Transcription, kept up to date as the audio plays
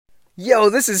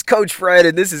Yo, this is Coach Fred,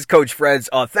 and this is Coach Fred's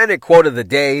authentic quote of the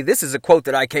day. This is a quote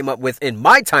that I came up with in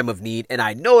my time of need, and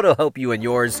I know it'll help you in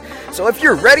yours. So if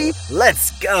you're ready, let's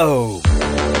go.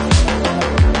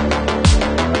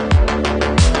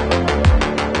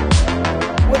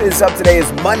 What is up? Today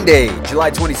is Monday, July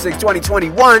 26,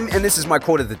 2021, and this is my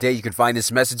quote of the day. You can find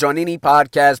this message on any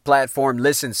podcast platform.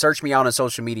 Listen, search me out on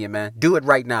social media, man. Do it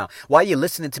right now. While you're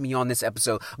listening to me on this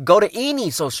episode, go to any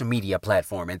social media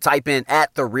platform and type in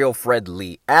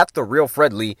 @TheRealFredLee,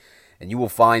 @TheRealFredLee, and you will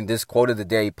find this quote of the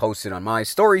day posted on my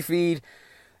story feed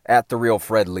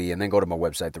 @TheRealFredLee, and then go to my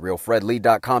website,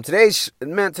 TheRealFredLee.com.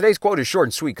 Today's quote is short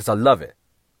and sweet because I love it.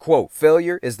 Quote,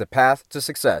 failure is the path to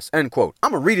success. End quote.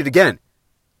 I'm going to read it again.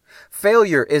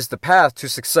 Failure is the path to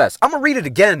success. I'm going to read it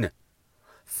again.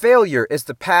 Failure is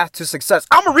the path to success.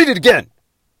 I'm going to read it again.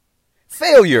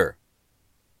 Failure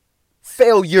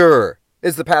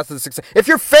is the path to success. If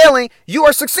you're failing, you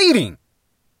are succeeding.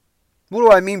 What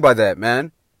do I mean by that,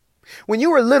 man? When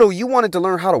you were little, you wanted to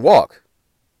learn how to walk.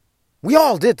 We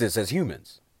all did this as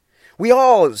humans. We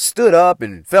all stood up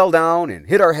and fell down and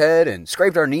hit our head and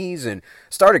scraped our knees and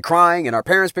started crying, and our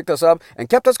parents picked us up and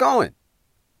kept us going.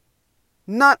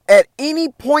 Not at any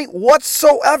point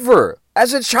whatsoever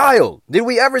as a child did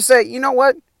we ever say, you know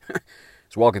what?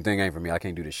 This walking thing ain't for me. I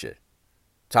can't do this shit.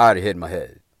 Tired of hitting my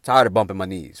head. Tired of bumping my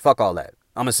knees. Fuck all that.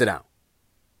 I'm going to sit down.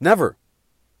 Never.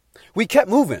 We kept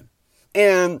moving.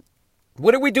 And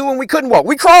what did we do when we couldn't walk?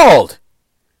 We crawled.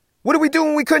 What did we do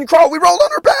when we couldn't crawl? We rolled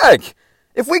on our back.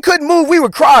 If we couldn't move, we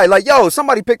would cry like, yo,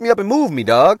 somebody pick me up and move me,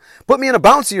 dog. Put me in a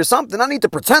bouncy or something. I need to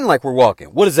pretend like we're walking.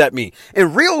 What does that mean?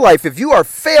 In real life, if you are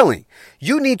failing,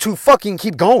 you need to fucking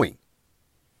keep going.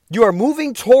 You are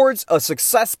moving towards a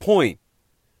success point.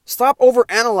 Stop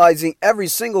overanalyzing every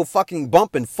single fucking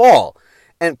bump and fall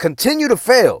and continue to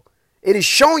fail. It is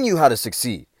showing you how to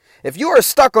succeed. If you are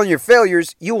stuck on your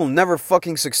failures, you will never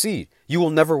fucking succeed. You will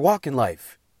never walk in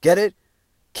life. Get it?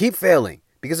 Keep failing.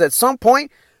 Because at some point,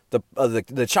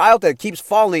 the child that keeps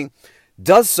falling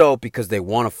does so because they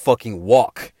want to fucking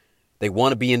walk. They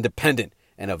want to be independent.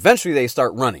 And eventually they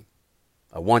start running.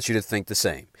 I want you to think the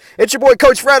same. It's your boy,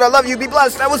 Coach Fred. I love you. Be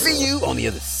blessed. I will see you on the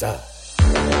other side.